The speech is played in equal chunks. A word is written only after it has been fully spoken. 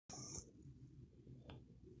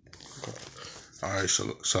All right,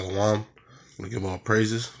 Shalom. I'm going to give all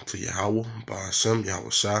praises to Yahweh, by Hashem, Yahweh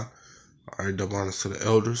Shah. All right, double honors to the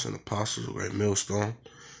elders and apostles of Great Millstone.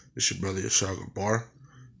 It's your brother Yashaga Bar,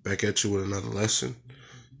 back at you with another lesson.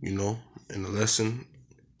 In the lesson,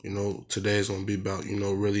 today is going to be about,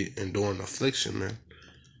 really enduring affliction, man.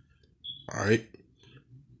 All right.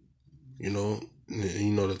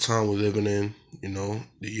 The time we're living in, the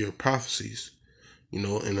year of prophecies, and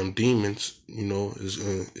them demons,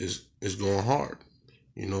 is going hard,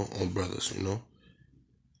 on brothers,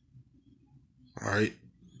 all right,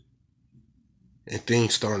 and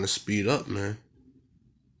things starting to speed up, man.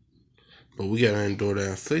 But we gotta endure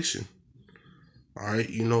that affliction, all right.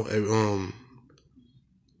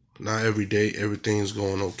 Not every day everything's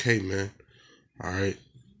going okay, man. All right,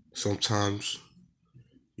 sometimes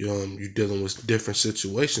you're dealing with different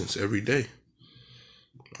situations every day.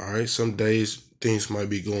 All right, some days things might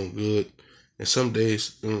be going good, and some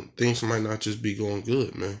days things might not just be going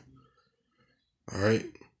good, man. All right,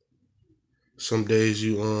 some days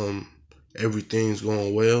everything's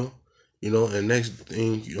going well, and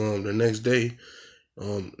the next day,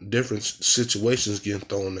 different situations getting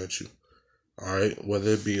thrown at you. All right,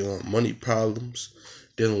 whether it be money problems,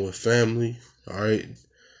 dealing with family, all right,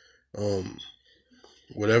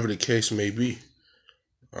 whatever the case may be,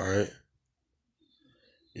 all right,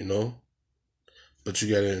 but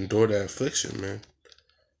you gotta endure that affliction, man.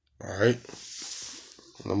 All right,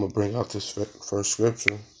 and I'm gonna bring out this first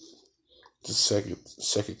scripture, the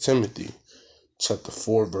second Timothy, chapter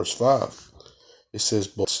 4, verse 5. It says,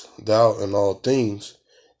 "But thou in all things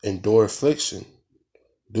endure affliction,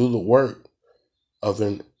 do the work of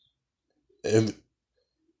an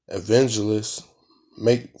evangelist,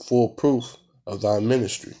 make full proof of thy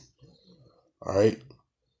ministry." All right.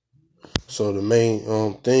 So the main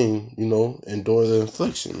thing, endure the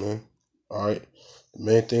affliction, man. All right. The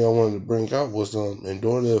main thing I wanted to bring out was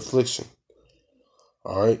endure the affliction.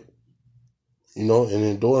 All right. And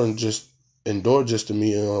endure just to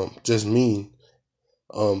me just mean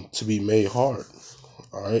to be made hard.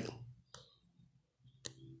 All right.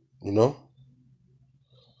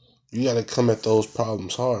 You gotta come at those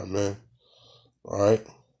problems hard, man. All right.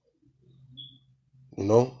 When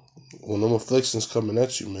them afflictions coming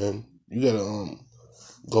at you, man, you gotta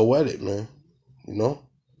go at it, man. You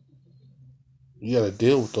gotta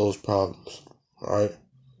deal with those problems. All right.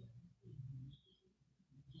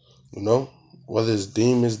 Whether it's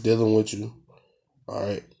demons dealing with you, all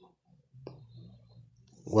right.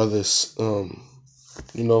 Whether it's you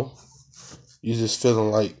just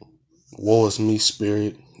feeling like woe is me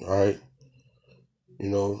spirit, all right.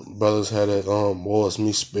 Brothers had that woe is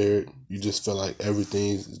me spirit. You just feel like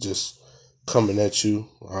everything's just coming at you,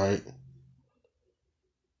 all right.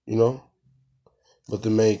 But the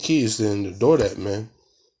main key is to endure that, man.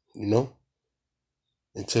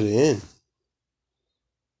 Until the end.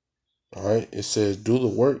 All right. It says, "Do the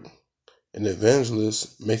work, an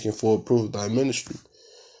evangelist, making full proof of thy ministry."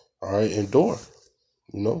 All right. Endure.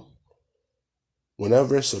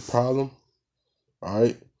 Whenever it's a problem, all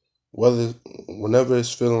right. Whenever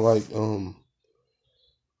it's feeling like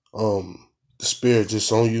the spirit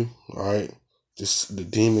just on you, all right. Just the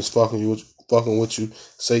demons fucking with you,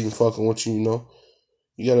 Satan fucking with you.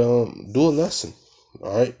 You gotta do a lesson,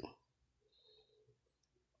 all right.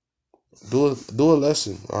 Do a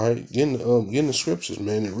lesson, all right. Get in the scriptures,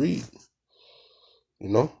 man, and read.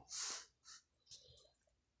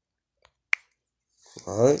 All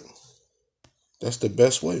right. That's the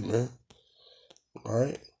best way, man. All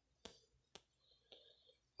right.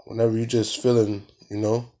 Whenever you just feeling,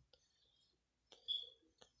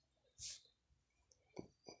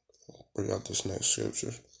 bring out this next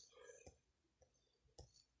scripture.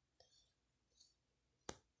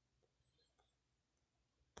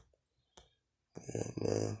 Yeah,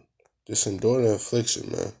 man. Just endure the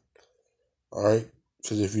affliction, man. All right.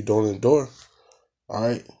 Because if you don't endure, all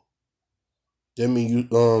right, that mean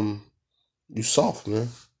you soft,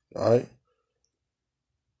 man. All right.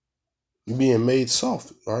 You being made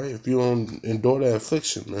soft, all right. If you don't endure that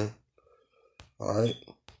affliction, man. All right.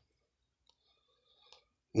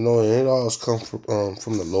 And it always comes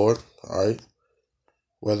from the Lord, all right.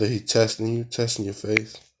 Whether he testing your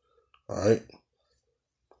faith, all right.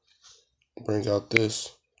 Bring out this.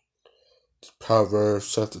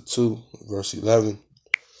 Proverbs chapter 2, verse 11.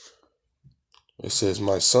 It says,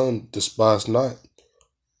 "My son, despise not."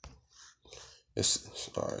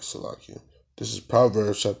 Salakia. This is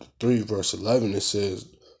Proverbs chapter 3, verse 11. It says,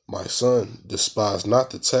 "My son, despise not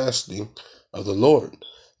the chastening of the Lord,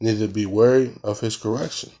 neither be weary of his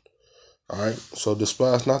correction." All right. So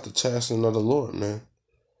despise not the chastening of the Lord, man.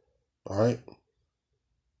 All right.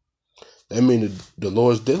 that means the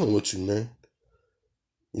Lord's dealing with you, man.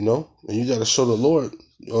 You know, and you got to show the Lord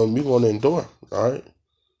you're going to endure. All right.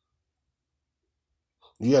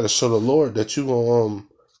 You got to show the Lord that you're going to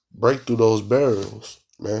break through those barriers,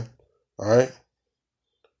 man. All right.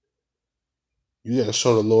 You got to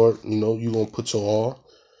show the Lord, you're going to put your all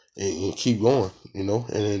and keep going, and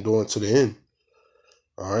endure to the end.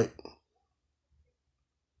 All right.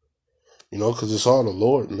 Because it's all the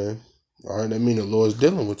Lord, man. All right. That means the Lord's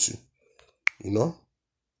dealing with you,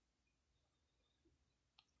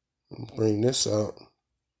 Bring this out.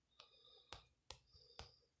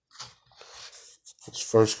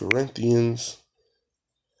 It's 1 Corinthians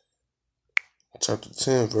chapter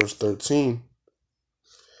 10, verse 13.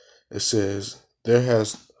 It says, there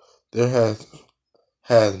hath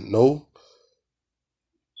had no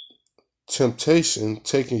temptation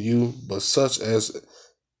taken you, but such as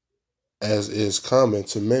is common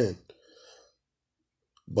to men.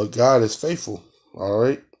 But God is faithful. All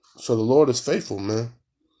right. So the Lord is faithful, man.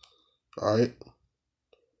 All right.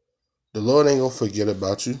 The Lord ain't gonna forget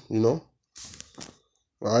about you, All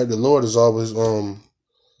right. The Lord is always gonna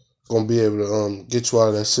be able to get you out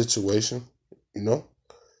of that situation, The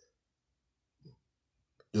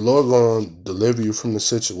Lord gonna deliver you from the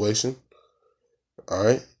situation. All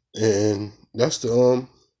right. And that's the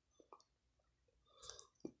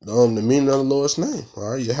meaning of the Lord's name.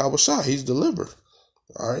 All right. Yahweh Shai, he's delivered.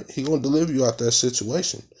 All right. He gonna deliver you out that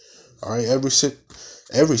situation. All right. Every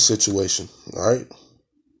situation. All right.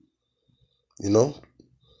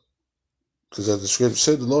 Because as the scripture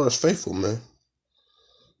said, the Lord is faithful, man.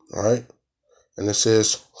 All right. And it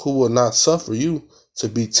says, who will not suffer you to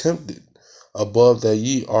be tempted above that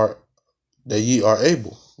ye are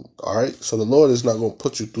able. All right. So the Lord is not going to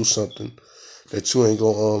put you through something that you ain't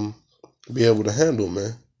going to be able to handle,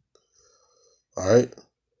 man. All right.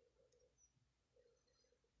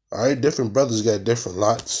 All right. Different brothers got different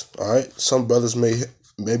lots. All right. Some brothers may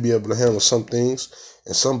be able to handle some things,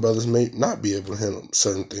 and some brothers may not be able to handle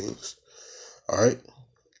certain things. All right.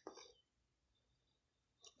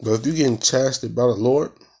 But if you're getting chastened by the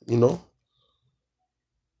Lord, the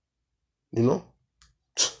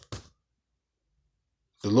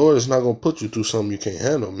Lord is not going to put you through something you can't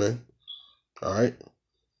handle, man. All right.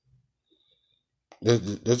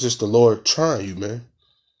 That's just the Lord trying you, man.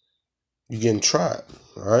 You're getting tried.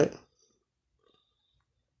 All right.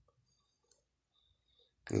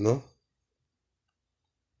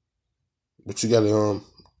 But you got to,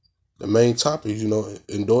 the main topic,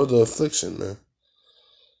 endure the affliction, man.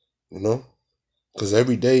 Because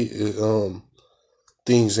every day,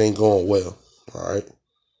 things ain't going well. All right.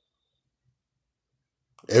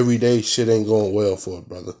 Every day, shit ain't going well for a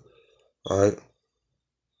brother. All right.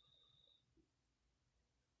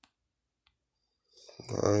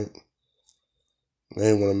 All right. I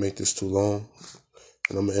ain't want to make this too long.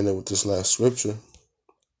 And I'm going to end it with this last scripture.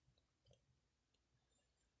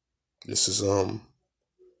 This is 1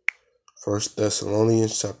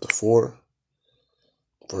 Thessalonians chapter 4,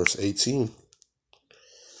 verse 18.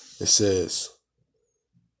 It says,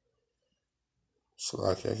 so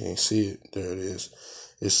I can't see it. There it is.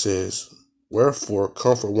 It says, wherefore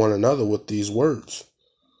comfort one another with these words.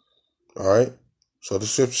 All right. So the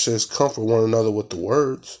scripture says comfort one another with the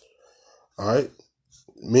words. All right.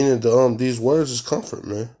 Meaning these words is comfort,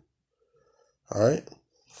 man. All right.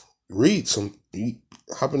 Read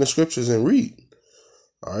hop in the scriptures and read.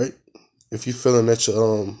 All right. If you feeling if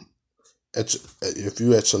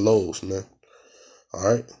you at your lows, man. All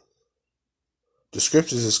right. The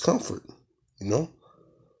scriptures is comfort, knowing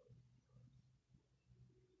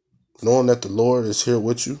that the Lord is here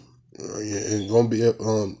with you and going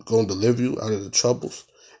to deliver you out of the troubles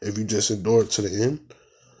if you just endure it to the end.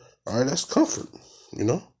 All right, that's comfort,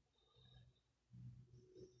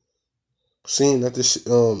 Seeing that this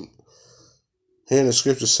hearing the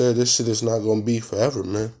scripture said this shit is not going to be forever,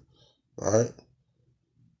 man. All right,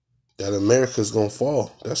 that America's going to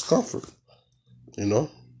fall. That's comfort, and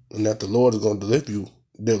that the Lord is going to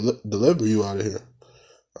deliver you out of here.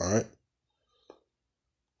 All right.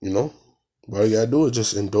 All you gotta do is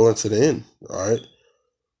just endure to the end. All right.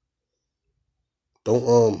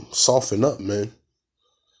 Don't soften up, man.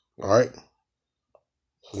 All right.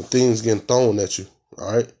 When things getting thrown at you.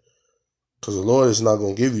 All right. Because the Lord is not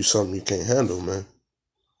gonna give you something you can't handle, man.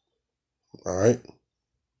 All right.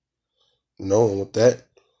 And with that,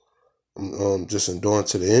 I'm just enduring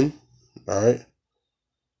to the end. All right.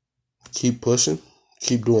 Keep pushing.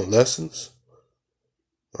 Keep doing lessons.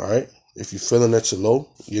 All right. If you're feeling that you're low,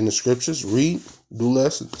 get in the scriptures, read, do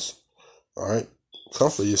lessons. All right.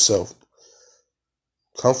 Comfort yourself.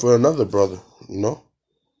 Comfort another brother,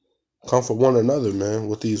 comfort one another, man,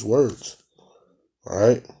 with these words. All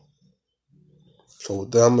right. So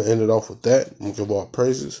with that, I'm going to end it off with that. I'm going to give all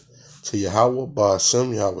praises to Yahweh,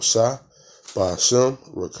 Ba'ashem, Yahweh Shai, Ba'ashem,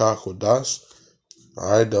 Rakah Kodash.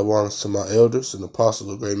 All right. Double honors to my elders and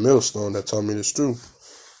apostles of Great Millstone that taught me this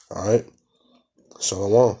truth. All right.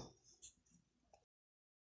 Shalom.